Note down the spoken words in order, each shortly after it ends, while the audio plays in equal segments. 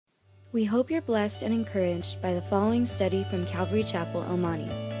We hope you're blessed and encouraged by the following study from Calvary Chapel, El Monte.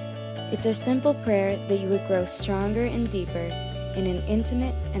 It's our simple prayer that you would grow stronger and deeper in an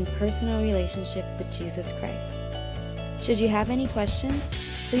intimate and personal relationship with Jesus Christ. Should you have any questions,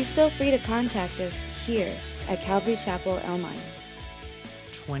 please feel free to contact us here at Calvary Chapel, El Monte.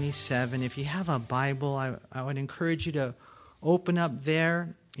 27. If you have a Bible, I would encourage you to open up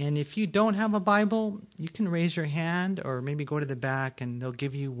there. And if you don't have a Bible, you can raise your hand or maybe go to the back and they'll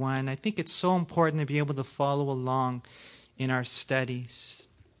give you one. I think it's so important to be able to follow along in our studies.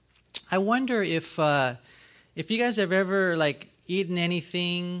 I wonder if you guys have ever eaten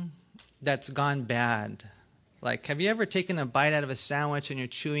anything that's gone bad. Have you ever taken a bite out of a sandwich and you're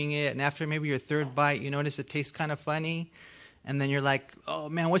chewing it, and after maybe your third bite, you notice it tastes kind of funny, and then you're like, oh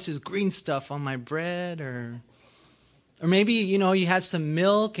man, what's this green stuff on my bread? Or maybe, you had some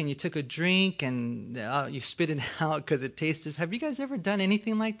milk and you took a drink and you spit it out because it tasted. Have you guys ever done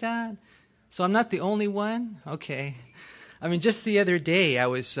anything like that? So I'm not the only one? Okay. Just the other day I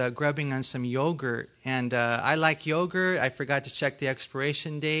was grubbing on some yogurt, and I like yogurt. I forgot to check the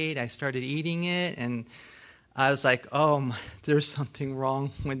expiration date. I started eating it, and I was like, oh, there's something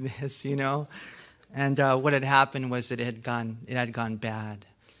wrong with this, And what had happened was that it had gone bad.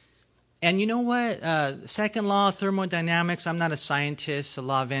 And you know what? Second law of thermodynamics. I'm not a scientist. The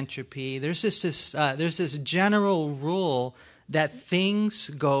law of entropy. There's this general rule that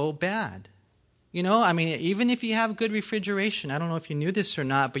things go bad. Even if you have good refrigeration, I don't know if you knew this or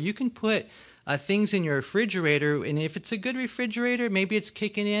not, but you can put things in your refrigerator, and if it's a good refrigerator, maybe it's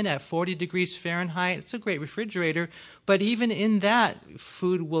kicking in at 40 degrees Fahrenheit. It's a great refrigerator, but even in that,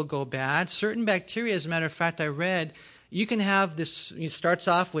 food will go bad. Certain bacteria, as a matter of fact, I read, you can have this, it starts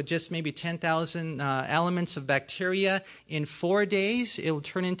off with just maybe 10,000 elements of bacteria. In 4 days, it will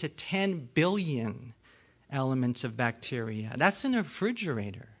turn into 10 billion elements of bacteria. That's in a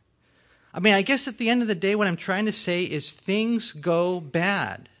refrigerator. I guess at the end of the day, what I'm trying to say is things go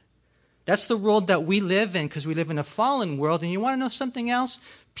bad. That's the world that we live in, because we live in a fallen world. And you want to know something else?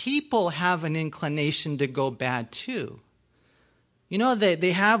 People have an inclination to go bad too. We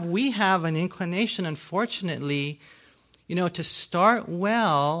have an inclination, unfortunately, to start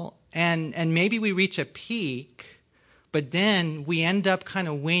well, and maybe we reach a peak, but then we end up kind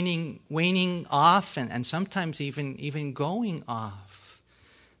of waning off, and sometimes even going off.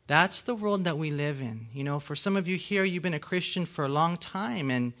 That's the world that we live in. For some of you here, you've been a Christian for a long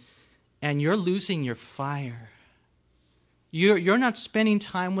time, and you're losing your fire. You're not spending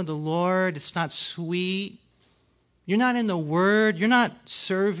time with the Lord. It's not sweet. You're not in the Word. You're not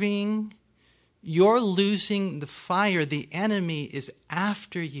serving. You're losing the fire. The enemy is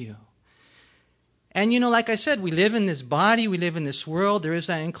after you. And like I said, we live in this body, we live in this world. There is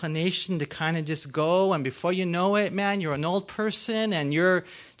that inclination to kind of just go, and before you know it, man, you're an old person and you're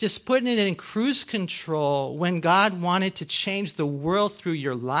just putting it in cruise control when God wanted to change the world through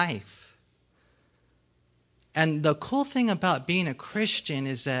your life. And the cool thing about being a Christian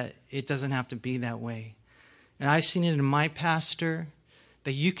is that it doesn't have to be that way. And I've seen it in my pastor,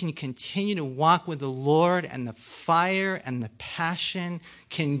 that you can continue to walk with the Lord, and the fire and the passion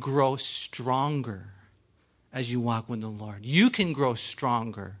can grow stronger as you walk with the Lord. You can grow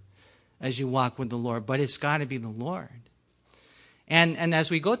stronger as you walk with the Lord, but it's got to be the Lord. And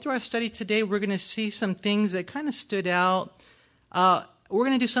as we go through our study today, we're going to see some things that kind of stood out. We're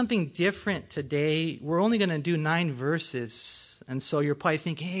going to do something different today. We're only going to do 9 verses. And so you're probably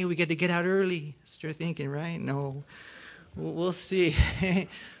thinking, hey, we get to get out early. That's what you're thinking, right? No. We'll see.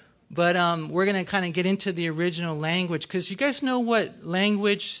 But we're going to kind of get into the original language, because you guys know what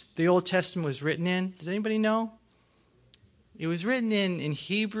language the Old Testament was written in? Does anybody know? It was written in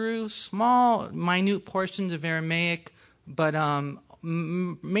Hebrew, small, minute portions of Aramaic, but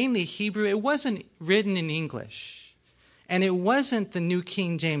mainly Hebrew. It wasn't written in English. And it wasn't the New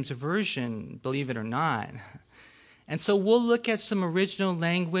King James Version, believe it or not. And so we'll look at some original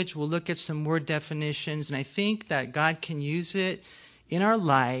language, we'll look at some word definitions, and I think that God can use it in our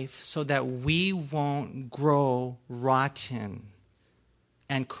life so that we won't grow rotten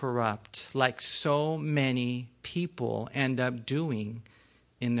and corrupt like so many people end up doing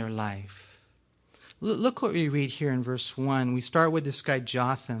in their life. Look what we read here in verse 1. We start with this guy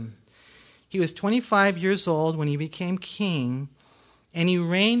Jotham. He was 25 years old when he became king, and he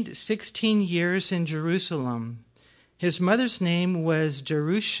reigned 16 years in Jerusalem. His mother's name was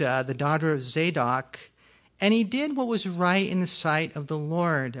Jerusha, the daughter of Zadok, and he did what was right in the sight of the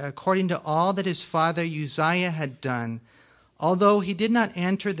Lord, according to all that his father Uzziah had done, although he did not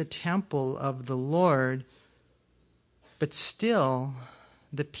enter the temple of the Lord, but still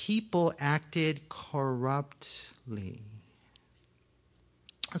the people acted corruptly.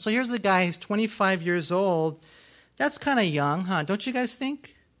 And so here's a guy, he's 25 years old. That's kind of young, huh? Don't you guys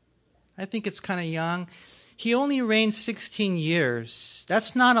think? I think it's kind of young. He only reigned 16 years.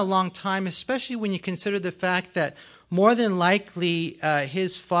 That's not a long time, especially when you consider the fact that more than likely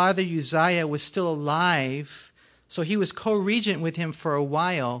his father Uzziah was still alive, so he was co-regent with him for a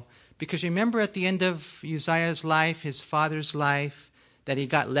while. Because remember at the end of Uzziah's life, his father's life, that he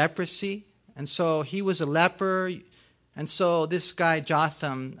got leprosy. And so he was a leper. And so this guy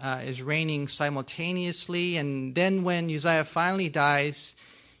Jotham is reigning simultaneously. And then when Uzziah finally dies,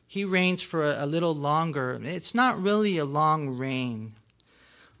 he reigns for a little longer. It's not really a long reign.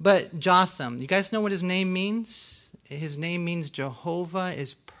 But Jotham, you guys know what his name means? His name means Jehovah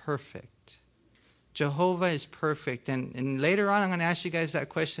is perfect. Jehovah is perfect. And later on, I'm going to ask you guys that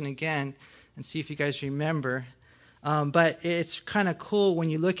question again and see if you guys remember. But it's kind of cool when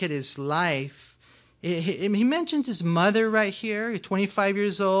you look at his life. He mentions his mother right here. He's 25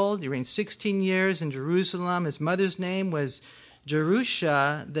 years old. He reigned 16 years in Jerusalem. His mother's name was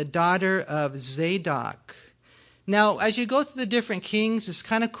Jerusha, the daughter of Zadok. Now, as you go through the different kings, it's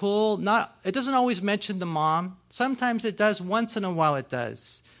kind of cool. It doesn't always mention the mom. Sometimes it does. Once in a while it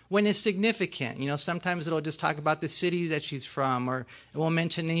does. When it's significant. Sometimes it'll just talk about the city that she's from, or it won't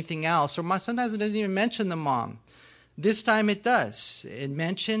mention anything else. Or sometimes it doesn't even mention the mom. This time it does. It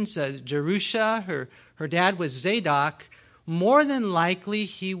mentions Jerusha. Her dad was Zadok. More than likely,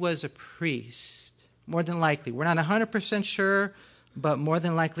 he was a priest. More than likely. We're not 100% sure, but more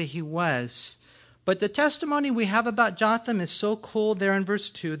than likely he was. But the testimony we have about Jotham is so cool there in verse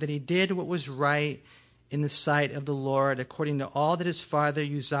 2 that he did what was right in the sight of the Lord, according to all that his father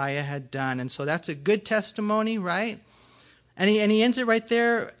Uzziah had done. And so that's a good testimony, right? And he ends it right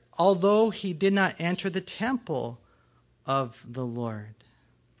there, although he did not enter the temple of the Lord.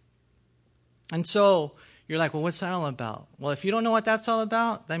 And so you're like, well, what's that all about? Well, if you don't know what that's all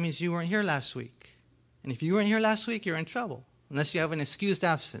about, that means you weren't here last week. And if you weren't here last week, you're in trouble, unless you have an excused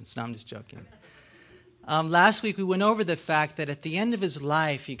absence. No, I'm just joking. Last week we went over the fact that at the end of his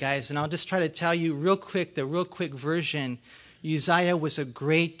life, you guys, and I'll just try to tell you the real quick version, Uzziah was a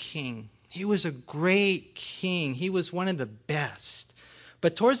great king. He was a great king. He was one of the best.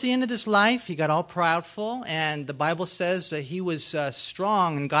 But towards the end of his life, he got all proudful, and the Bible says that he was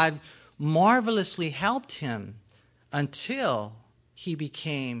strong, and God marvelously helped him until he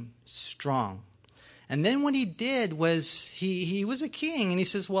became strong. And then what he did was he was a king, and he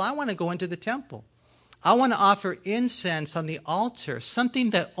says, well, I want to go into the temple. I want to offer incense on the altar, something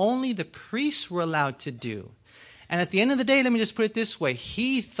that only the priests were allowed to do. And at the end of the day, let me just put it this way.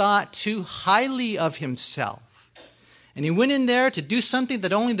 He thought too highly of himself. And he went in there to do something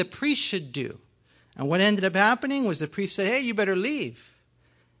that only the priest should do. And what ended up happening was the priest said, hey, you better leave.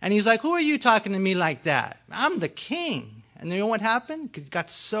 And he's like, who are you talking to me like that? I'm the king. And you know what happened? Because he got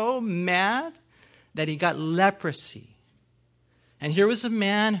so mad that he got leprosy. And here was a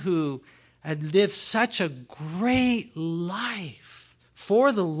man who had lived such a great life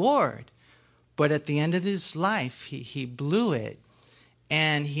for the Lord. But at the end of his life, he blew it.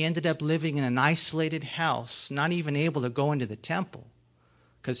 And he ended up living in an isolated house, not even able to go into the temple,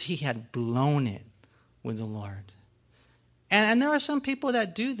 because he had blown it with the Lord. And there are some people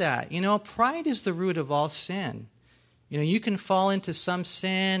that do that. Pride is the root of all sin. You can fall into some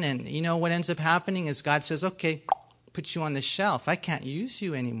sin, and what ends up happening is God says, okay, put you on the shelf. I can't use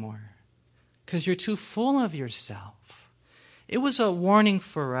you anymore because you're too full of yourself. It was a warning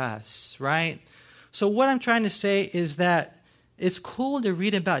for us, right? So what I'm trying to say is that it's cool to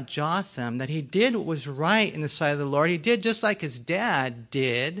read about Jotham, that he did what was right in the sight of the Lord. He did just like his dad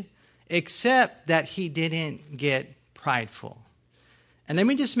did, except that he didn't get prideful. And let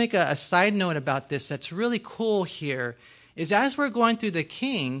me just make a side note about this that's really cool here, is as we're going through the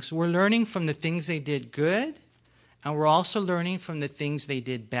kings, we're learning from the things they did good, and we're also learning from the things they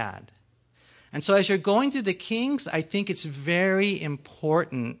did bad. And so as you're going through the kings, I think it's very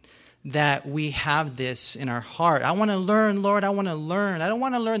important that we have this in our heart. I want to learn, Lord, I want to learn. I don't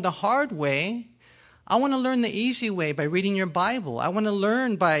want to learn the hard way. I want to learn the easy way by reading your Bible. I want to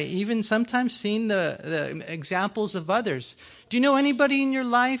learn by even sometimes seeing the examples of others. Do you know anybody in your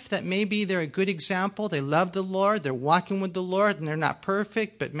life that maybe they're a good example? They love the Lord, they're walking with the Lord, and they're not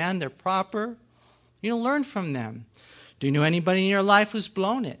perfect, but man, they're proper. Learn from them. Do you know anybody in your life who's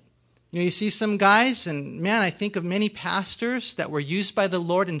blown it? You see some guys, and man, I think of many pastors that were used by the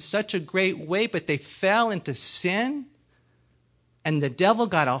Lord in such a great way, but they fell into sin, and the devil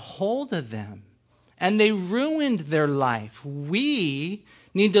got a hold of them, and they ruined their life. We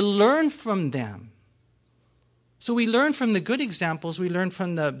need to learn from them. So we learn from the good examples, we learn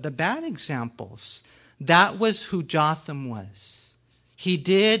from the bad examples. That was who Jotham was. He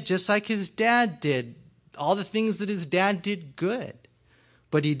did just like his dad did. All the things that his dad did good.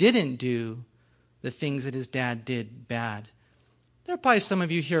 But he didn't do the things that his dad did bad. There are probably some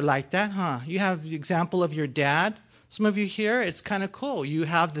of you here like that, huh? You have the example of your dad. Some of you here, it's kind of cool. You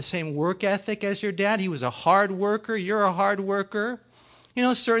have the same work ethic as your dad. He was a hard worker. You're a hard worker. You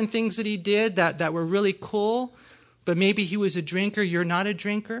know, certain things that he did that were really cool, but maybe he was a drinker. You're not a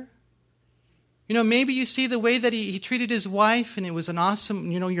drinker. You know, maybe you see the way that he treated his wife, and it was an awesome,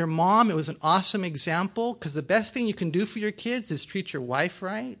 your mom, it was an awesome example, because the best thing you can do for your kids is treat your wife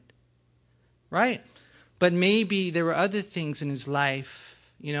right. Right? But maybe there were other things in his life,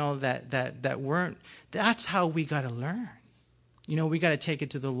 that weren't. That's how we got to learn. We got to take it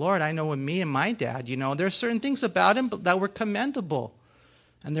to the Lord. I know with me and my dad, there are certain things about him that were commendable.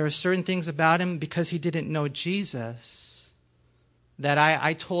 And there are certain things about him, because he didn't know Jesus, that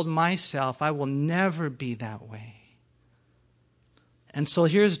I told myself I will never be that way. And so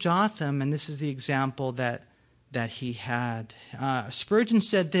here's Jotham, and this is the example that he had. Spurgeon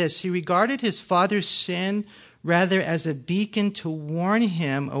said this: he regarded his father's sin rather as a beacon to warn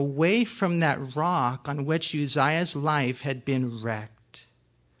him away from that rock on which Uzziah's life had been wrecked.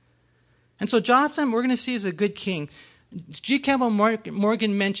 And so Jotham, we're going to see, is a good king. G. Campbell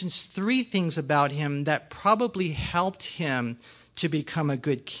Morgan mentions three things about him that probably helped him to become a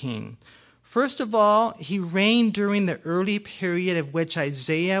good king. First of all, he reigned during the early period of which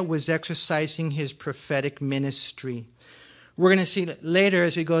Isaiah was exercising his prophetic ministry. We're going to see later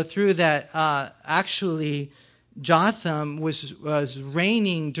as we go through that actually Jotham was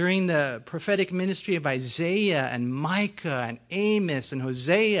reigning during the prophetic ministry of Isaiah and Micah and Amos and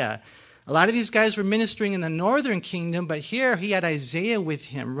Hosea. A lot of these guys were ministering in the northern kingdom, but here he had Isaiah with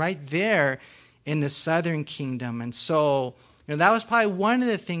him right there in the southern kingdom. And so that was probably one of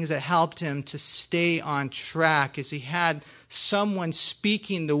the things that helped him to stay on track, is he had someone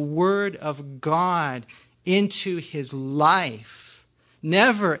speaking the word of God into his life.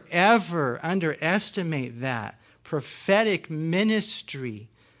 Never, ever underestimate that prophetic ministry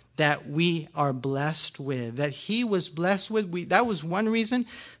that we are blessed with, that he was blessed with. That was one reason.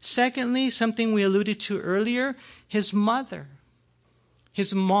 Secondly, something we alluded to earlier, his mother.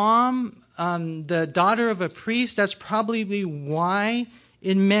 His mom, the daughter of a priest, that's probably why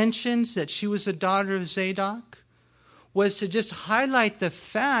it mentions that she was the daughter of Zadok, was to just highlight the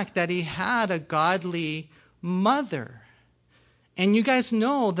fact that he had a godly mother. And you guys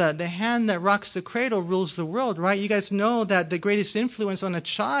know that the hand that rocks the cradle rules the world, right? You guys know that the greatest influence on a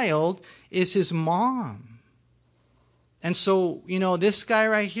child is his mom. And so, this guy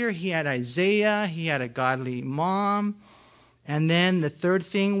right here, he had Isaiah, he had a godly mom. And then the third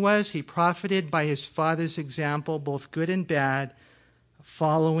thing was he profited by his father's example, both good and bad,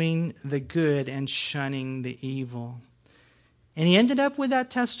 following the good and shunning the evil. And he ended up with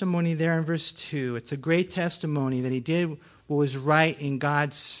that testimony there in verse 2. It's a great testimony that he did what was right in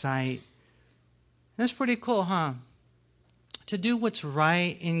God's sight. That's pretty cool, huh? To do what's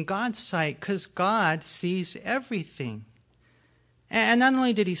right in God's sight, because God sees everything. And not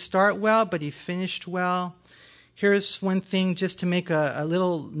only did he start well, but he finished well. Here's one thing just to make a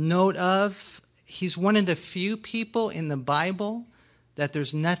little note of. He's one of the few people in the Bible that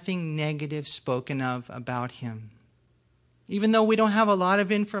there's nothing negative spoken of about him. Even though we don't have a lot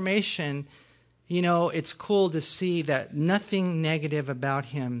of information, it's cool to see that nothing negative about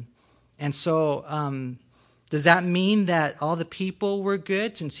him. And so, does that mean that all the people were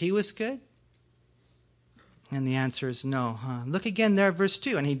good since he was good? And the answer is no, huh? Look again there at verse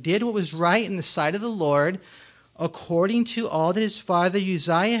 2. And he did what was right in the sight of the Lord, according to all that his father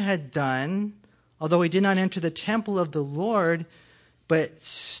Uzziah had done, although he did not enter the temple of the Lord, but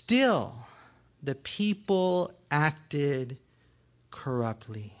still the people acted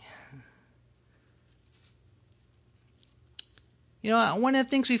corruptly. One of the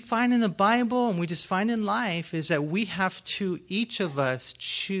things we find in the Bible and we just find in life is that we have to, each of us,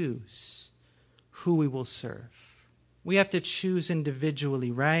 choose who we will serve. We have to choose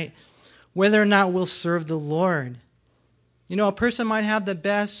individually, right? Whether or not we'll serve the Lord. A person might have the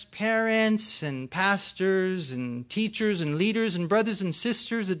best parents and pastors and teachers and leaders and brothers and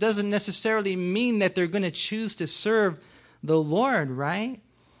sisters. It doesn't necessarily mean that they're going to choose to serve the Lord, right?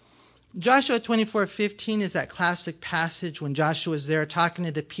 Joshua 24:15 is that classic passage when Joshua is there talking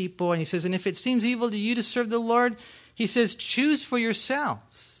to the people, and he says, and if it seems evil to you to serve the Lord, he says, choose for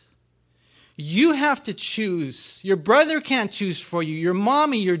yourselves. You have to choose. Your brother can't choose for you. Your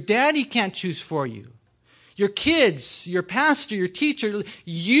mommy, your daddy can't choose for you. Your kids, your pastor, your teacher,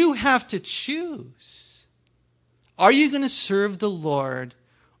 you have to choose. Are you going to serve the Lord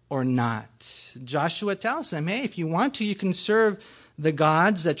or not? Joshua tells them, hey, if you want to, you can serve The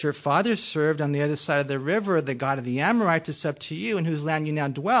gods that your fathers served on the other side of the river, the God of the Amorites, is up to you, in whose land you now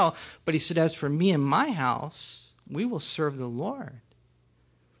dwell. But he said, as for me and my house, we will serve the Lord.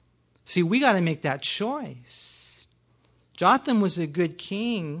 See, we got to make that choice. Jotham was a good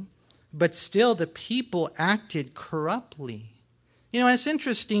king, but still the people acted corruptly. You know, it's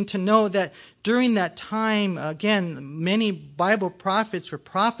interesting to know that during that time, again, many Bible prophets were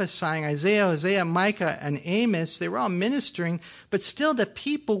prophesying. Isaiah, Hosea, Micah, and Amos, they were all ministering, but still the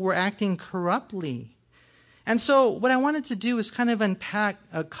people were acting corruptly. And so what I wanted to do is kind of unpack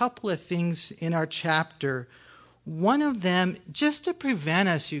a couple of things in our chapter. One of them, just to prevent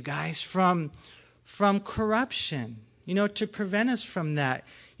us, you guys, from corruption, to prevent us from that.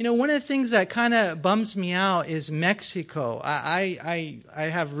 One of the things that kind of bums me out is Mexico. I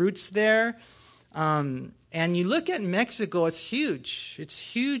have roots there. And you look at Mexico, it's huge. It's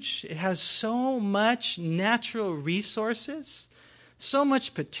huge. It has so much natural resources, so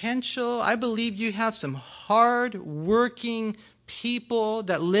much potential. I believe you have some hard-working people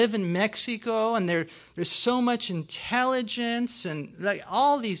that live in Mexico, and there's so much intelligence and like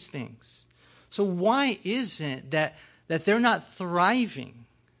all these things. So why is it that they're not thriving?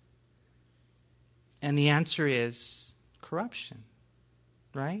 And the answer is corruption,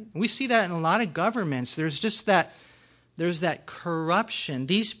 right? We see that in a lot of governments. There's that corruption.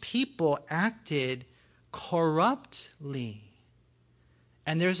 These people acted corruptly.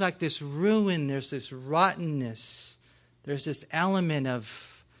 And there's like this ruin, there's this rottenness, there's this element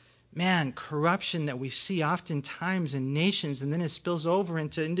of, corruption that we see oftentimes in nations, and then it spills over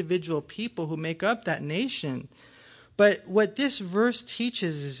into individual people who make up that nation. But what this verse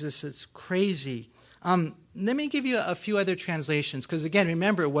teaches is this: it's crazy. Let me give you a few other translations, because again,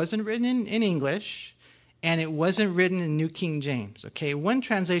 remember, it wasn't written in English, and it wasn't written in New King James. Okay, one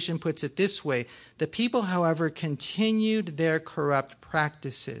translation puts it this way: the people, however, continued their corrupt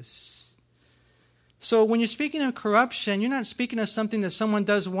practices. So when you're speaking of corruption, you're not speaking of something that someone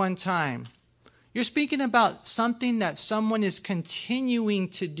does one time. You're speaking about something that someone is continuing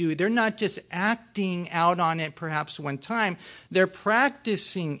to do. They're not just acting out on it perhaps one time. They're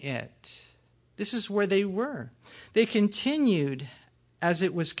practicing it. This is where they were. They continued as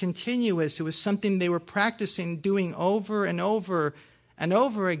it was continuous. It was something they were practicing, doing over and over and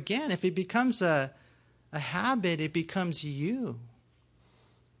over again. If it becomes a habit, it becomes you.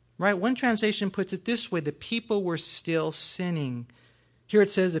 Right? One translation puts it this way: the people were still sinning. Here it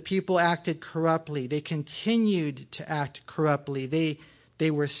says the people acted corruptly. They continued to act corruptly.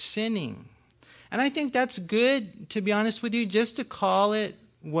 They were sinning. And I think that's good, to be honest with you, just to call it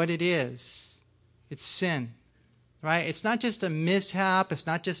what it is. It's sin, right? It's not just a mishap. It's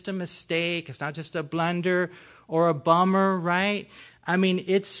not just a mistake. It's not just a blunder or a bummer, right? I mean,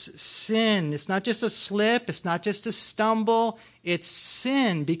 it's sin. It's not just a slip. It's not just a stumble. It's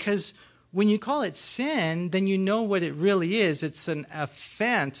sin, because when you call it sin, then you know what it really is. It's an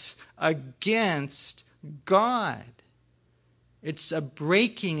offense against God. It's a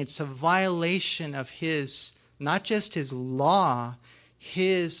breaking, it's a violation of His, not just His law,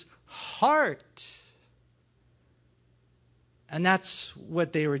 His heart. And that's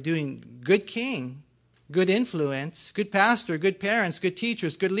what they were doing. Good king, good influence, good pastor, good parents, good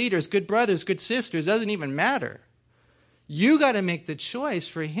teachers, good leaders, good brothers, good sisters, doesn't even matter. You got to make the choice.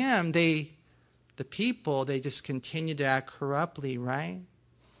 For him, the people, they just continue to act corruptly, right?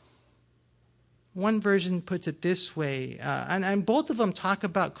 One version puts it this way, and both of them talk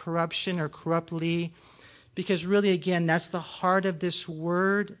about corruption or corruptly, because really, again, that's the heart of this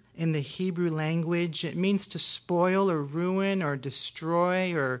word in the Hebrew language. It means to spoil or ruin or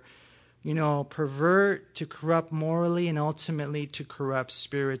destroy or, pervert, to corrupt morally, and ultimately to corrupt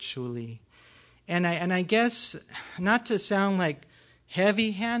spiritually. And I guess, not to sound like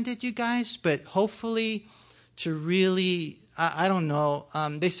heavy-handed, you guys, but hopefully to really, I don't know,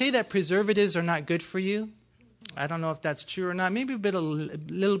 they say that preservatives are not good for you. I don't know if that's true or not. Maybe a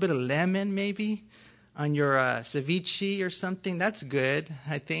little bit of lemon, maybe, on your ceviche or something. That's good,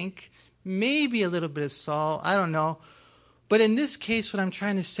 I think. Maybe a little bit of salt. I don't know. But in this case, what I'm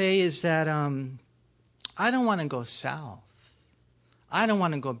trying to say is that I don't want to go south. I don't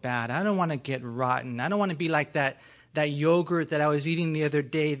want to go bad. I don't want to get rotten. I don't want to be like that yogurt that I was eating the other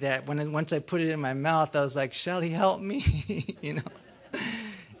day that once I put it in my mouth, I was like, Shelly, help me.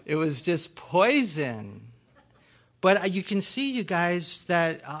 It was just poison. But you can see, you guys,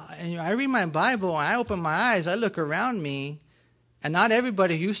 that I read my Bible, and I open my eyes, I look around me, and not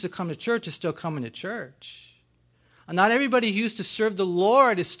everybody who used to come to church is still coming to church. And not everybody who used to serve the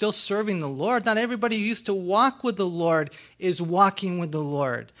Lord is still serving the Lord. Not everybody who used to walk with the Lord is walking with the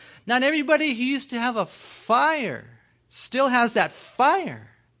Lord. Not everybody who used to have a fire still has that fire,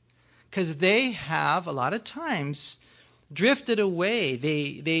 because they have a lot of times drifted away.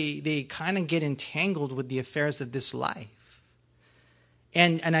 They kind of get entangled with the affairs of this life.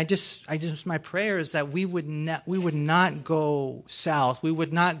 And I just my prayer is that we would not go south. We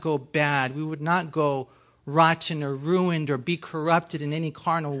would not go bad. We would not go rotten or ruined or be corrupted in any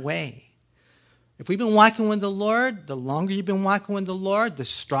carnal way. If we've been walking with the Lord, the longer you've been walking with the Lord, the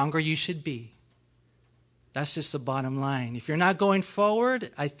stronger you should be. That's just the bottom line. If you're not going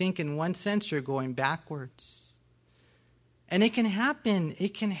forward, I think in one sense you're going backwards. And it can happen.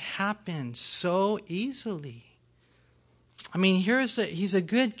 It can happen so easily. I mean, he's a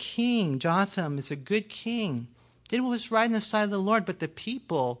good king. Jotham is a good king. Did what was right in the sight of the Lord, but the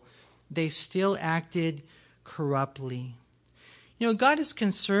people, they still acted corruptly. You know, God is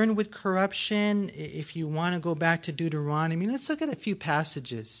concerned with corruption. If you want to go back to Deuteronomy, let's look at a few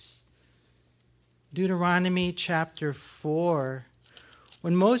passages. Deuteronomy chapter 4.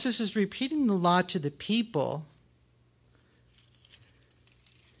 When Moses is repeating the law to the people,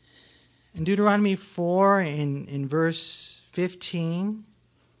 in Deuteronomy 4, in verse 15,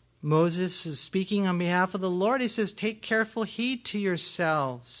 Moses is speaking on behalf of the Lord. He says, take careful heed to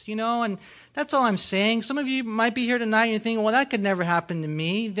yourselves. You know, and that's all I'm saying. Some of you might be here tonight and you're thinking, well, that could never happen to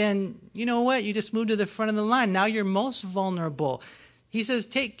me. Then, you know what? You just moved to the front of the line. Now you're most vulnerable. He says,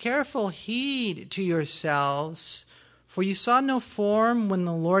 take careful heed to yourselves, for you saw no form when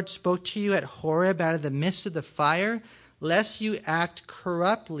the Lord spoke to you at Horeb out of the midst of the fire, lest you act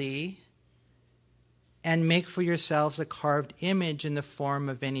corruptly and make for yourselves a carved image in the form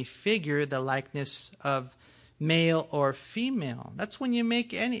of any figure, the likeness of male or female. That's when you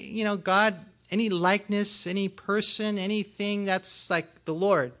make God, any likeness, any person, anything that's like the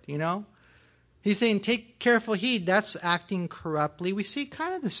Lord, you know. He's saying, take careful heed. That's acting corruptly. We see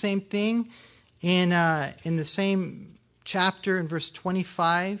kind of the same thing in the same chapter in verse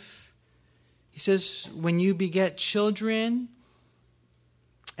 25. He says, when you beget children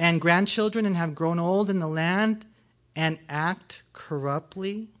and grandchildren and have grown old in the land and act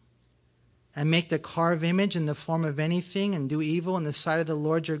corruptly and make the carved image in the form of anything and do evil in the sight of the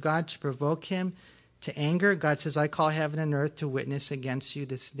Lord your God to provoke him to anger, God says, I call heaven and earth to witness against you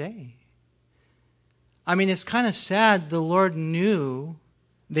this day. I mean, it's kind of sad. The Lord knew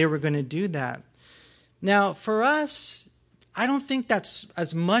they were going to do that. Now, for us, I don't think that's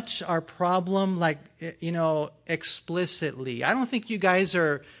as much our problem, like, explicitly. I don't think you guys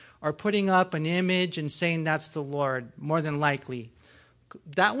are putting up an image and saying that's the Lord, more than likely.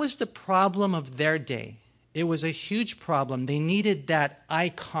 That was the problem of their day. It was a huge problem. They needed that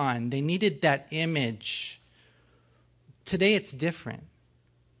icon. They needed that image. Today, it's different.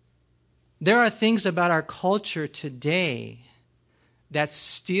 There are things about our culture today that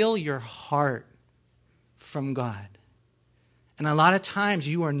steal your heart from God. And a lot of times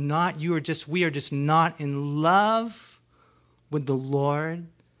we are just not in love with the Lord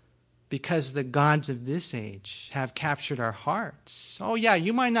because the gods of this age have captured our hearts. Oh yeah,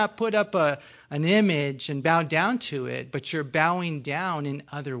 you might not put up an image and bow down to it, but you're bowing down in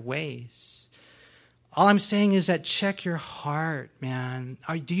other ways. All I'm saying is that check your heart, man.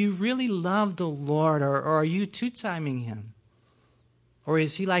 Do you really love the Lord, or are you two-timing him? Or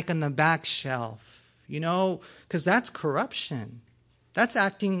is he like on the back shelf? You know, because that's corruption. That's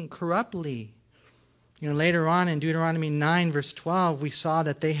acting corruptly. You know, later on in Deuteronomy 9, verse 12, we saw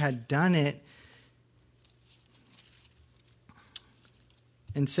that they had done it.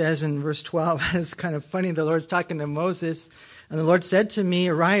 And says in verse 12, it's kind of funny, the Lord's talking to Moses, and the Lord said to me,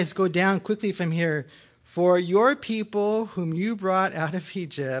 arise, go down quickly from here, for your people whom you brought out of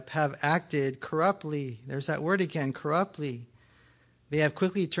Egypt have acted corruptly. There's that word again, corruptly. They have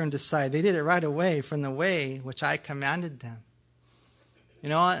quickly turned aside. They did it right away from the way which I commanded them. You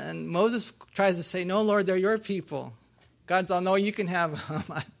know, and Moses tries to say, no, Lord, they're your people. God's all, no, you can have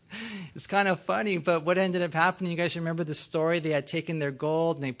them. It's kind of funny, but what ended up happening, you guys remember the story? They had taken their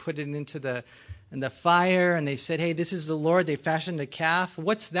gold and they put it into the fire, and they said, hey, this is the Lord. They fashioned a calf.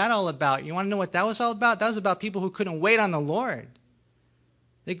 What's that all about? You want to know what that was all about? That was about people who couldn't wait on the Lord.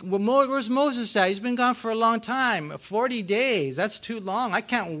 Where's Moses at? He's been gone for a long time, 40 days. That's too long. I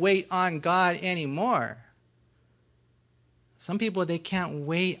can't wait on God anymore. Some people, they can't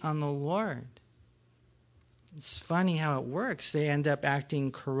wait on the Lord. It's funny how it works. They end up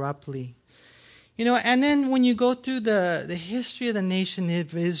acting corruptly. You know, and then when you go through the history of the nation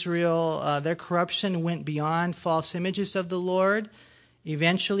of Israel, their corruption went beyond false images of the Lord.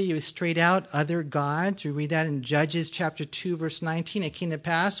 Eventually, it was straight out other gods. We read that in Judges chapter 2, verse 19. It came to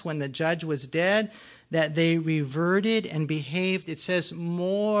pass when the judge was dead that they reverted and behaved, it says,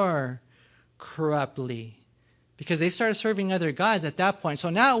 more corruptly, because they started serving other gods at that point. So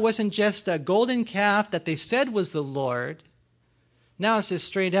now it wasn't just a golden calf that they said was the Lord. Now it's just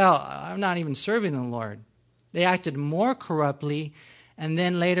straight out, I'm not even serving the Lord. They acted more corruptly. And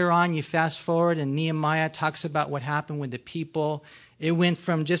then later on, you fast forward and Nehemiah talks about what happened with the people. It went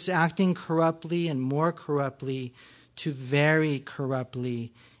from just acting corruptly and more corruptly to very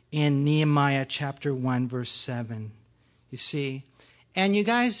corruptly in Nehemiah chapter 1, verse 7. You see? And you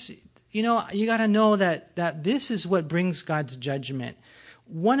guys, you got to know that this is what brings God's judgment.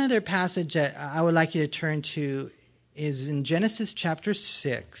 One other passage that I would like you to turn to is in Genesis chapter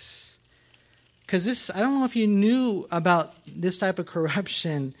 6. Because this, I don't know if you knew about this type of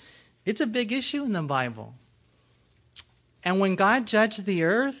corruption. It's a big issue in the Bible. And when God judged the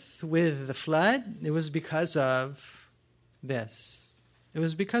earth with the flood, it was because of this. It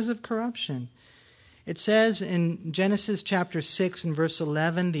was because of corruption. It says in Genesis chapter 6 and verse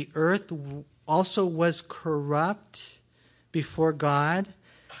 11, the earth also was corrupt before God,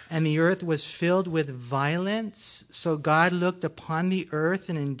 and the earth was filled with violence. So God looked upon the earth,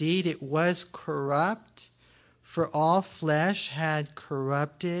 and indeed it was corrupt, for all flesh had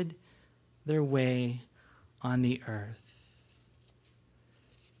corrupted their way on the earth.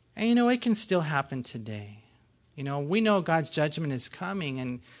 And it can still happen today. We know God's judgment is coming,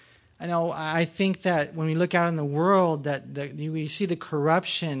 and I think that when we look out in the world, that we see the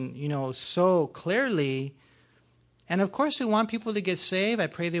corruption, so clearly. And of course, we want people to get saved. I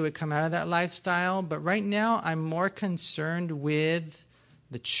pray they would come out of that lifestyle. But right now, I'm more concerned with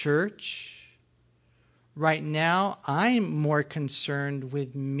the church. Right now, I'm more concerned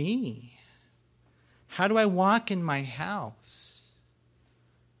with me. How do I walk in my house?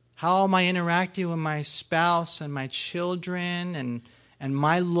 How am I interacting with my spouse and my children and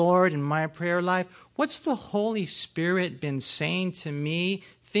my Lord and my prayer life? What's the Holy Spirit been saying to me?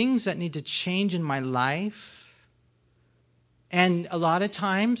 Things that need to change in my life. And a lot of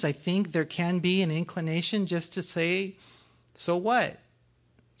times, I think there can be an inclination just to say, so what?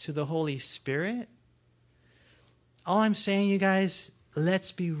 To the Holy Spirit? All I'm saying, you guys,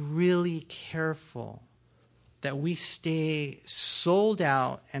 let's be really careful that we stay sold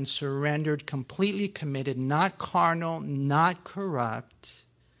out and surrendered, completely committed, not carnal, not corrupt.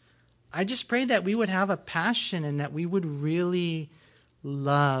 I just pray that we would have a passion and that we would really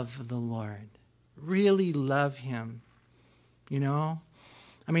love the Lord, really love Him.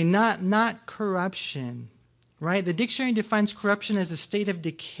 Not corruption, right? The dictionary defines corruption as a state of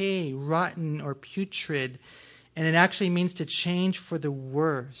decay, rotten, or putrid, and it actually means to change for the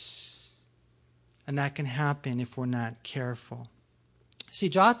worse. And that can happen if we're not careful. See,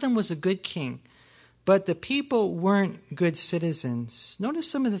 Jotham was a good king, but the people weren't good citizens. Notice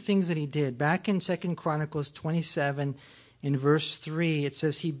some of the things that he did. Back in 2 Chronicles 27, in verse 3, it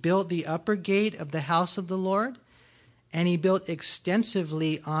says, he built the upper gate of the house of the Lord, and he built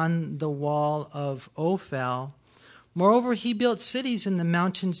extensively on the wall of Ophel. Moreover, he built cities in the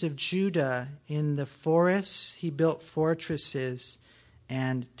mountains of Judah. In the forests, he built fortresses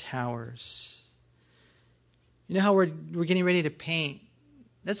and towers. You know how we're getting ready to paint?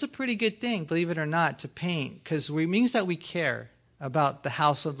 That's a pretty good thing, believe it or not, to paint, because it means that we care about the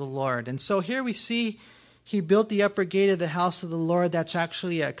house of the Lord. And so here we see he built the upper gate of the house of the Lord. That's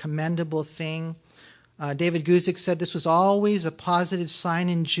actually a commendable thing. David Guzik said this was always a positive sign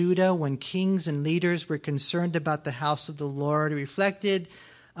in Judah when kings and leaders were concerned about the house of the Lord. It reflected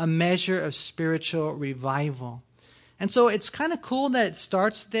a measure of spiritual revival. And so it's kind of cool that it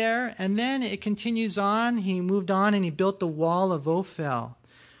starts there, and then it continues on. He moved on and he built the wall of Ophel,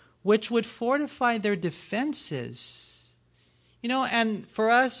 which would fortify their defenses. And for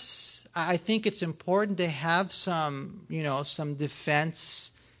us, I think it's important to have some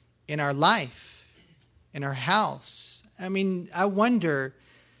defense in our life. In our house. I wonder,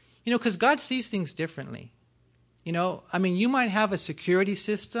 because God sees things differently. You might have a security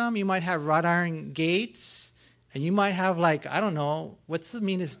system, you might have wrought iron gates, and you might have I don't know, what's the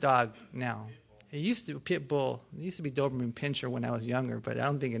meanest dog now? It used to be Pit Bull. It used to be Doberman Pinscher when I was younger, but I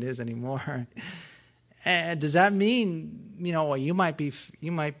don't think it is anymore. And does that mean, you might be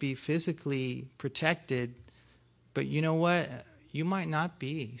physically protected, but you know what? You might not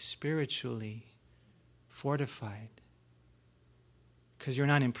be spiritually fortified because you're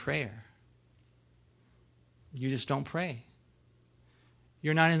not in prayer. You just don't pray.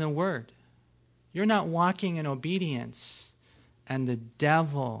 You're not in the Word. You're not walking in obedience, and the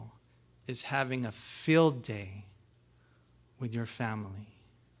devil is having a field day with your family.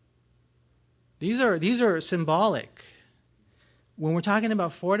 These are symbolic. When we're talking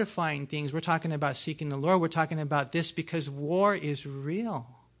about fortifying things, we're talking about seeking the Lord. We're talking about this because war is real.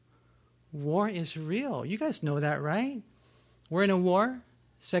 War is real. You guys know that, right? We're in a war.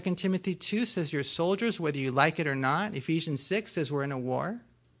 2 Timothy 2 says you're soldiers, whether you like it or not. Ephesians 6 says we're in a war,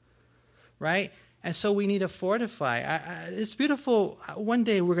 right? And so we need to fortify. It's beautiful. One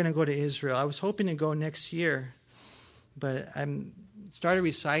day we're going to go to Israel. I was hoping to go next year, but I'm started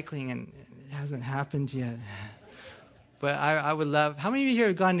recycling and it hasn't happened yet. But I would love. How many of you here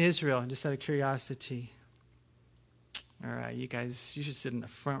have gone to Israel? Just out of curiosity. All right, you guys, you should sit in the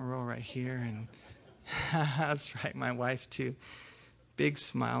front row right here. And that's right, my wife too. Big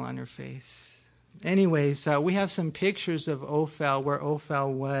smile on her face. Anyways, we have some pictures of Ophel, where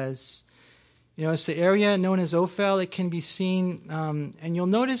Ophel was. You know, it's the area known as Ophel. It can be seen, and you'll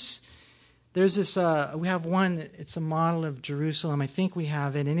notice there's this, we have one, it's a model of Jerusalem. I think we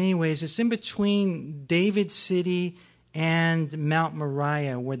have it. And anyways, it's in between David City and Mount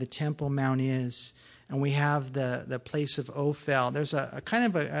Moriah, where the Temple Mount is. And we have the place of Ophel. There's a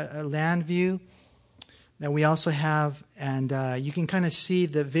kind of a land view that we also have, and you can kind of see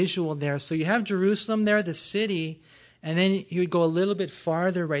the visual there. So you have Jerusalem there, the city, and then you would go a little bit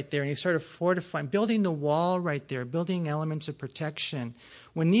farther right there, and you start fortifying, building the wall right there, building elements of protection.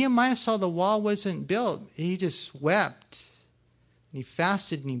 When Nehemiah saw the wall wasn't built, he just wept. And he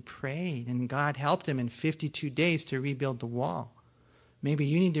fasted and he prayed, and God helped him in 52 days to rebuild the wall. Maybe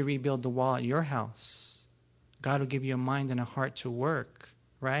you need to rebuild the wall at your house. God will give you a mind and a heart to work,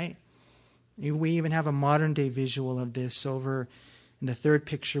 right? We even have a modern day visual of this over in the third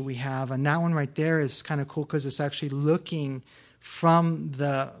picture we have. And that one right there is kind of cool because it's actually looking from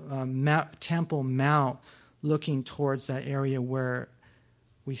the Temple Mount, looking towards that area where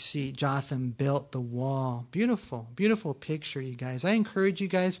we see Jotham built the wall. Beautiful, beautiful picture, you guys. I encourage you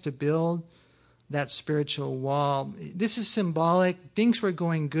guys to build that spiritual wall. This is symbolic. Things were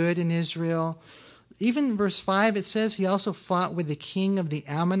going good in Israel. Even verse 5, it says he also fought with the king of the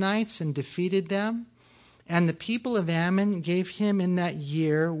Ammonites and defeated them. And the people of Ammon gave him in that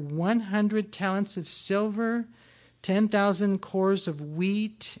year 100 talents of silver, 10,000 cores of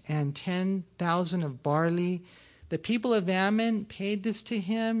wheat, and 10,000 of barley. The people of Ammon paid this to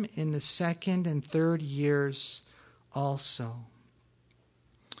him in the second and third years also.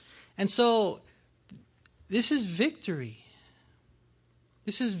 And so, this is victory.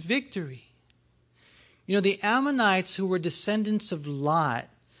 This is victory. You know, the Ammonites, who were descendants of Lot,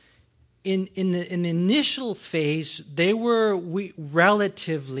 in the initial phase, they were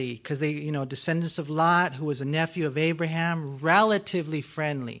relatively, because they, you know, descendants of Lot, who was a nephew of Abraham, relatively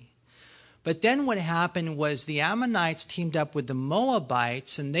friendly. But then what happened was the Ammonites teamed up with the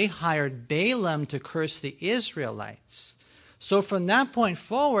Moabites, and they hired Balaam to curse the Israelites. So from that point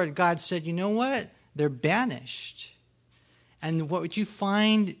forward, God said, you know what? They're banished. And what you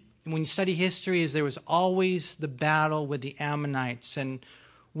find when you study history is there was always the battle with the Ammonites. And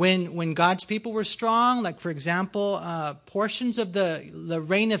when God's people were strong, like for example, portions of the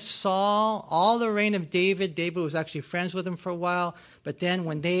reign of Saul, all the reign of David, David was actually friends with him for a while. But then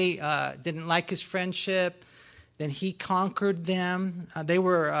when they didn't like his friendship, then he conquered them. They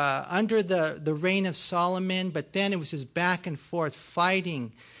were under the reign of Solomon, but then it was his back and forth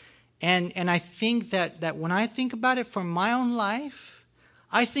fighting. And I think that when I think about it from my own life,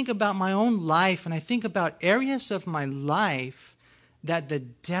 I think about my own life, and I think about areas of my life that the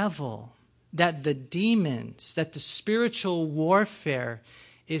devil, that the demons, that the spiritual warfare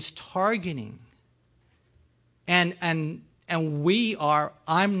is targeting. And I'm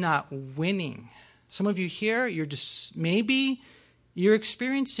not winning. Some of you here, maybe you're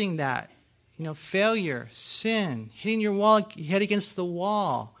experiencing that. You know, failure, sin, hitting your wall, your head against the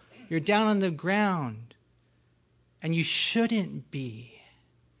wall. You're down on the ground. And you shouldn't be.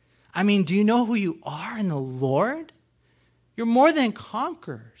 I mean, do you know who you are in the Lord? You're more than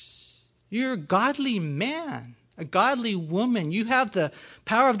conquerors. You're a godly man, a godly woman. You have the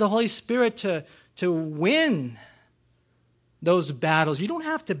power of the Holy Spirit to win those battles. You don't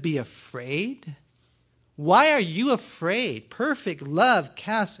have to be afraid. Why are you afraid? Perfect love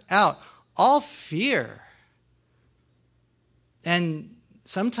casts out all fear. And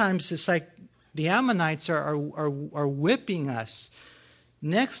sometimes it's like the Ammonites are whipping us.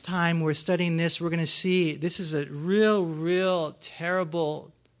 Next time we're studying this, we're going to see this is a real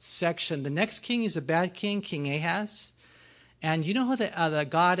terrible section. The next king is a bad king, King Ahaz. And you know who the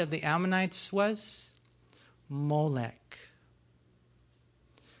god of the Ammonites was? Molech.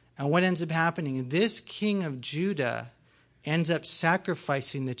 And what ends up happening? This king of Judah ends up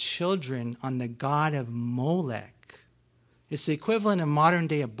sacrificing the children on the god of Molech. It's the equivalent of modern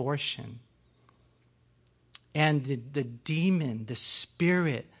day abortion. And the demon, the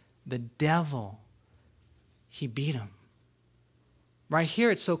spirit, the devil, he beat him. right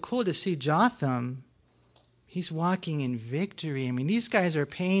here, it's so cool to see Jotham. He's walking in victory. I mean, these guys are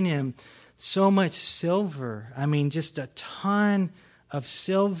paying him so much silver. I mean, just a ton of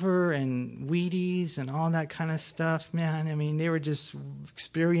silver and Wheaties and all that kind of stuff, man. I mean, they were just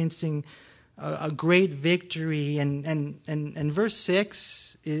experiencing a great victory. And verse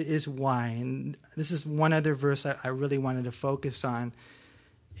 6 is why. And this is one other verse I really wanted to focus on.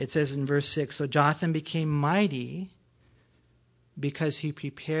 It says in verse 6, so Jotham became mighty because he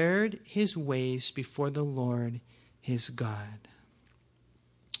prepared his ways before the Lord his God.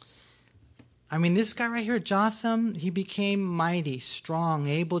 I mean, this guy right here, Jotham, he became mighty, strong,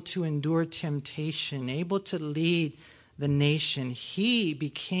 able to endure temptation, able to lead the nation. He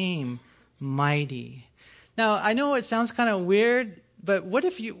became mighty. Now, I know it sounds kind of weird, but what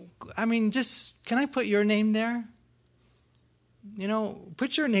if can I put your name there?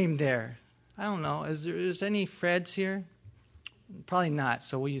 Put your name there. I don't know. Is any Freds here? Probably not,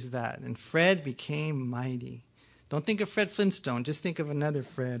 so we'll use that. And Fred became mighty. Don't think of Fred Flintstone. Just think of another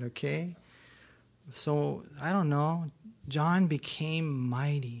Fred, okay? So, I don't know. John became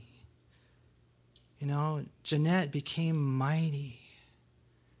mighty. Jeanette became mighty.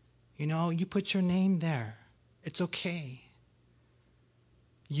 You put your name there. It's okay.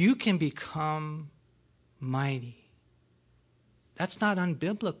 You can become mighty. That's not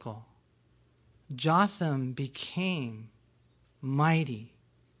unbiblical. Jotham became mighty.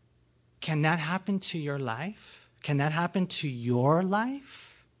 Can that happen to your life? Can that happen to your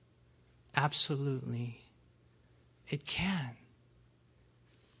life? Absolutely. It can.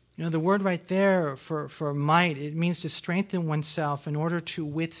 The word right there for might, it means to strengthen oneself in order to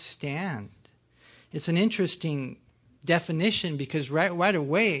withstand. It's an interesting definition because right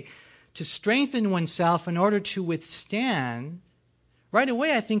away, to strengthen oneself in order to withstand, right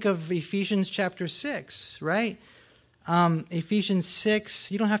away I think of Ephesians chapter 6, right? Ephesians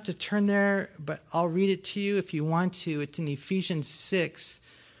 6, you don't have to turn there, but I'll read it to you if you want to. It's in Ephesians 6,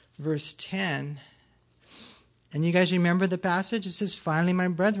 verse 10. And you guys remember the passage? It says, finally, my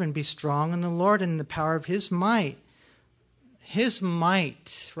brethren, be strong in the Lord and in the power of his might. His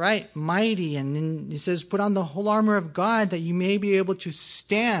might, right? Mighty. And then he says, put on the whole armor of God that you may be able to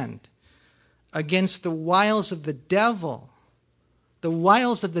stand against the wiles of the devil. The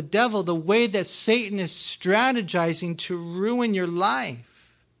wiles of the devil, the way that Satan is strategizing to ruin your life.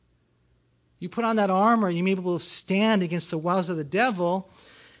 You put on that armor, you may be able to stand against the wiles of the devil.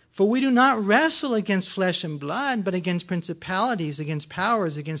 For we do not wrestle against flesh and blood, but against principalities, against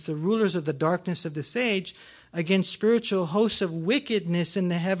powers, against the rulers of the darkness of this age, against spiritual hosts of wickedness in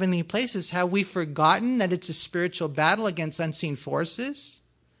the heavenly places. Have we forgotten that it's a spiritual battle against unseen forces?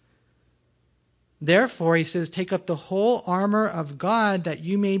 Therefore, he says, take up the whole armor of God that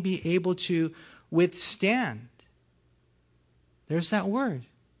you may be able to withstand. There's that word.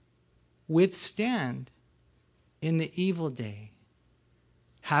 Withstand in the evil day.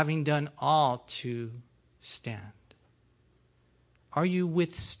 Having done all to stand. Are you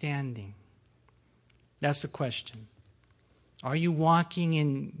withstanding? That's the question. Are you walking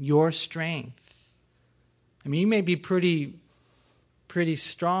in your strength? I mean, you may be pretty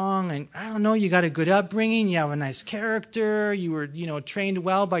strong, and I don't know, you got a good upbringing, you have a nice character, you were, trained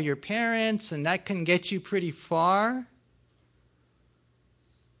well by your parents, and that can get you pretty far.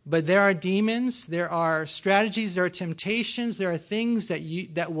 But there are demons, there are strategies, there are temptations, there are things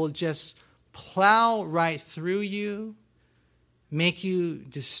that will just plow right through you, make you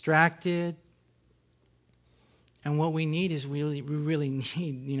distracted. And what we need is we really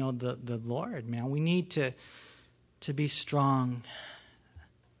need, the Lord, man. We need to be strong.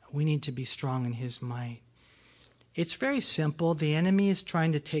 We need to be strong in his might. It's very simple. The enemy is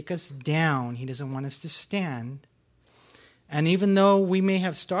trying to take us down. He doesn't want us to stand. And even though we may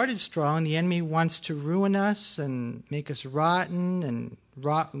have started strong, the enemy wants to ruin us and make us rotten and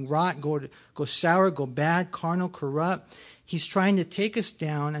rot, go sour, go bad, carnal, corrupt. He's trying to take us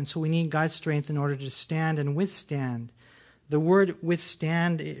down, and so we need God's strength in order to stand and withstand. The word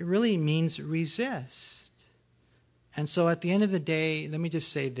withstand, it really means resist. And so at the end of the day, let me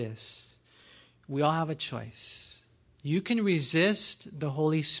just say this. We all have a choice. You can resist the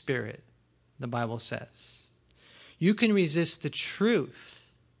Holy Spirit, the Bible says. You can resist the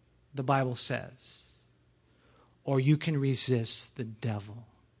truth, the Bible says. Or you can resist the devil,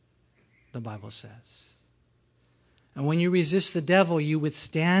 the Bible says. And when you resist the devil, you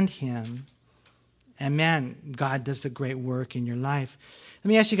withstand him. And man, God does a great work in your life. Let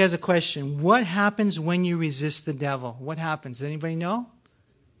me ask you guys a question. What happens when you resist the devil? What happens? Does anybody know?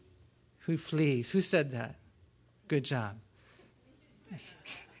 Who flees? Who said that? Good job.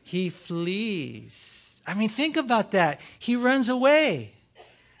 He flees. I mean, think about that. He runs away.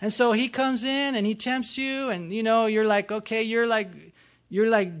 And so he comes in and he tempts you, and you're like, okay, you're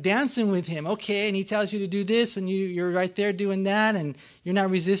like dancing with him. Okay, and he tells you to do this, and you're right there doing that, and you're not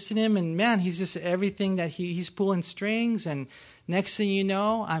resisting him. And man, he's just everything that he's pulling strings. And next thing you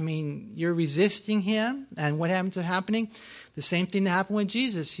know, I mean, you're resisting him. And what happens to happening? The same thing that happened with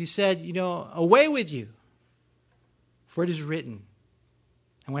Jesus. He said, away with you, for it is written.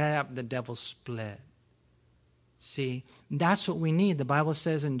 And when that happened, the devil split. See, that's what we need. The Bible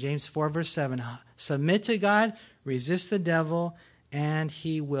says in James 4, verse 7, submit to God, resist the devil, and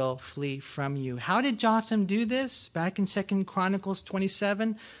he will flee from you. How did Jotham do this? Back in 2 Chronicles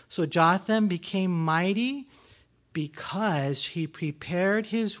 27. So Jotham became mighty because he prepared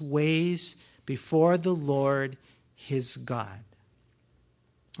his ways before the Lord his God.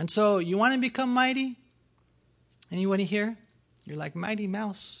 And so you want to become mighty? Anybody here? You're like, Mighty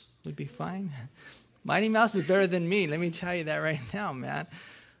Mouse would be fine. Mighty Mouse is better than me. Let me tell you that right now, man.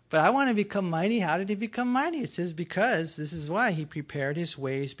 But I want to become mighty. How did he become mighty? It says because this is why he prepared his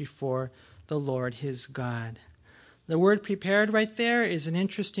ways before the Lord his God. The word prepared right there is an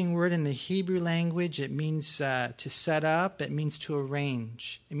interesting word in the Hebrew language. It means to set up. It means to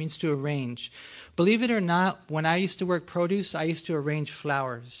arrange. It means to arrange. Believe it or not, when I used to work produce, I used to arrange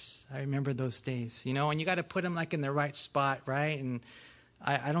flowers. I remember those days, and you got to put them like in the right spot, right? And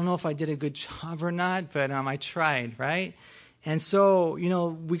I don't know if I did a good job or not, but I tried, right? And so,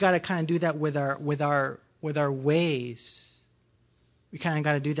 we got to kind of do that with our ways. We kind of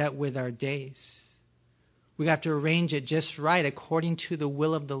got to do that with our days. We have to arrange it just right according to the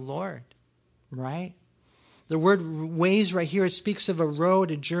will of the Lord, right? The word ways right here, it speaks of a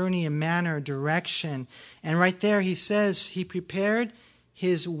road, a journey, a manner, a direction. And right there he says he prepared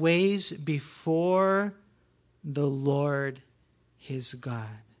his ways before the Lord his God.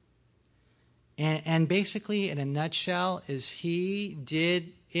 And basically, in a nutshell, is he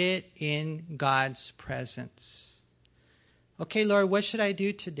did it in God's presence. Okay, Lord, what should I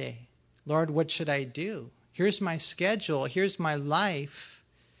do today? Lord, what should I do? Here's my schedule. Here's my life.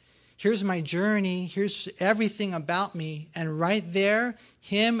 Here's my journey. Here's everything about me. And right there,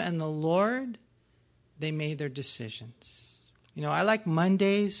 him and the Lord, they made their decisions. I like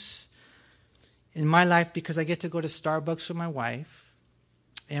Mondays in my life because I get to go to Starbucks with my wife,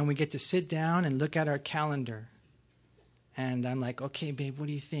 and we get to sit down and look at our calendar. And I'm like, okay, babe, what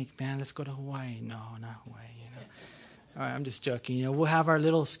do you think? Man, let's go to Hawaii. No, not Hawaii, All right, I'm just joking. We'll have our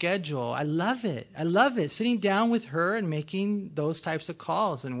little schedule. I love it. I love it. Sitting down with her and making those types of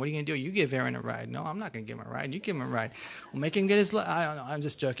calls. And what are you going to do? You give Aaron a ride. No, I'm not going to give him a ride. You give him a ride. We'll make him get his... I don't know. I'm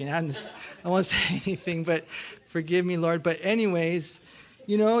just joking. I won't say anything, but forgive me, Lord. But anyways...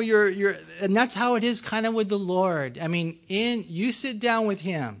 you're and that's how it is kind of with the Lord. I mean, you sit down with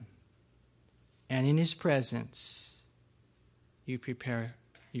him, and in his presence, you prepare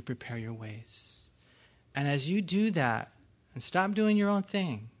your ways. And as you do that, and stop doing your own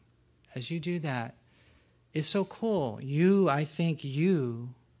thing, as you do that, it's so cool. I think you'll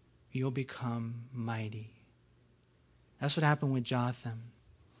become mighty. That's what happened with Jotham.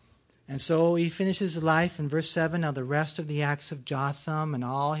 And so he finishes his life in verse 7. Now the rest of the acts of Jotham and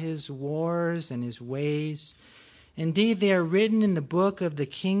all his wars and his ways, indeed they are written in the book of the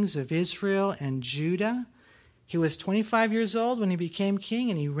kings of Israel and Judah. He was 25 years old when he became king,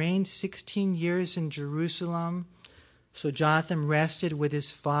 and he reigned 16 years in Jerusalem. So Jotham rested with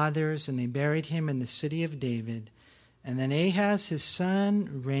his fathers, and they buried him in the city of David. And then Ahaz his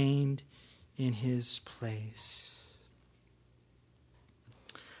son reigned in his place.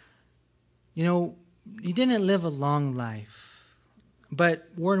 He didn't live a long life. But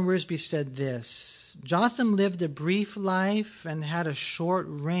Warren Wiersbe said this: Jotham lived a brief life and had a short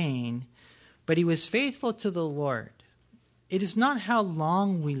reign, but he was faithful to the Lord. It is not how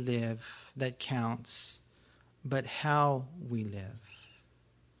long we live that counts, but how we live.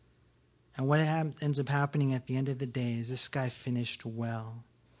 And what ends up happening at the end of the day is this guy finished well.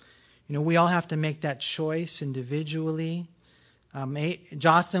 We all have to make that choice individually.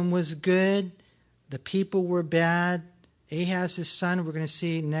 Jotham was good. The people were bad. Ahaz, his son, we're going to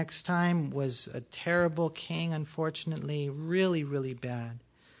see next time, was a terrible king, unfortunately. Really, really bad.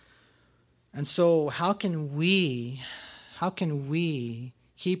 And so how can we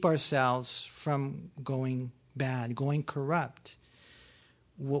keep ourselves from going bad, going corrupt?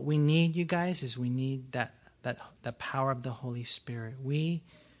 What we need, you guys, is we need the power of the Holy Spirit.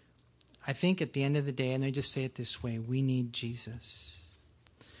 I think at the end of the day, and I just say it this way, we need Jesus.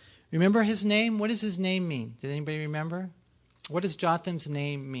 Remember his name? What does his name mean? Did anybody remember? What does Jotham's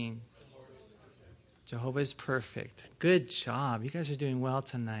name mean? Jehovah is perfect. Good job. You guys are doing well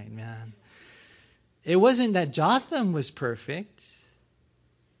tonight, man. It wasn't that Jotham was perfect,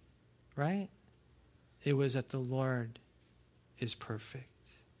 right? It was that the Lord is perfect.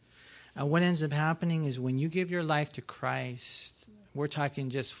 And what ends up happening is when you give your life to Christ, we're talking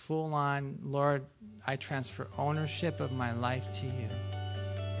just full on, Lord, I transfer ownership of my life to you.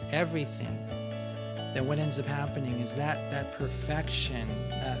 Everything. Then what ends up happening is that perfection,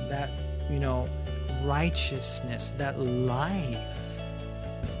 that righteousness, that life,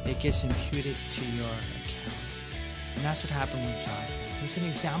 it gets imputed to your account. And that's what happened with Jotham. He's an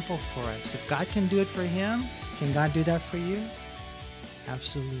example for us. If God can do it for him, can God do that for you?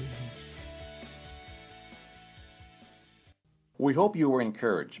 Absolutely. We hope you were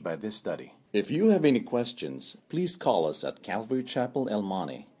encouraged by this study. If you have any questions, please call us at Calvary Chapel El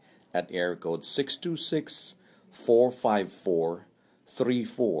Monte at air code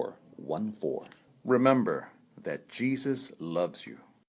 626-454-3414. Remember that Jesus loves you.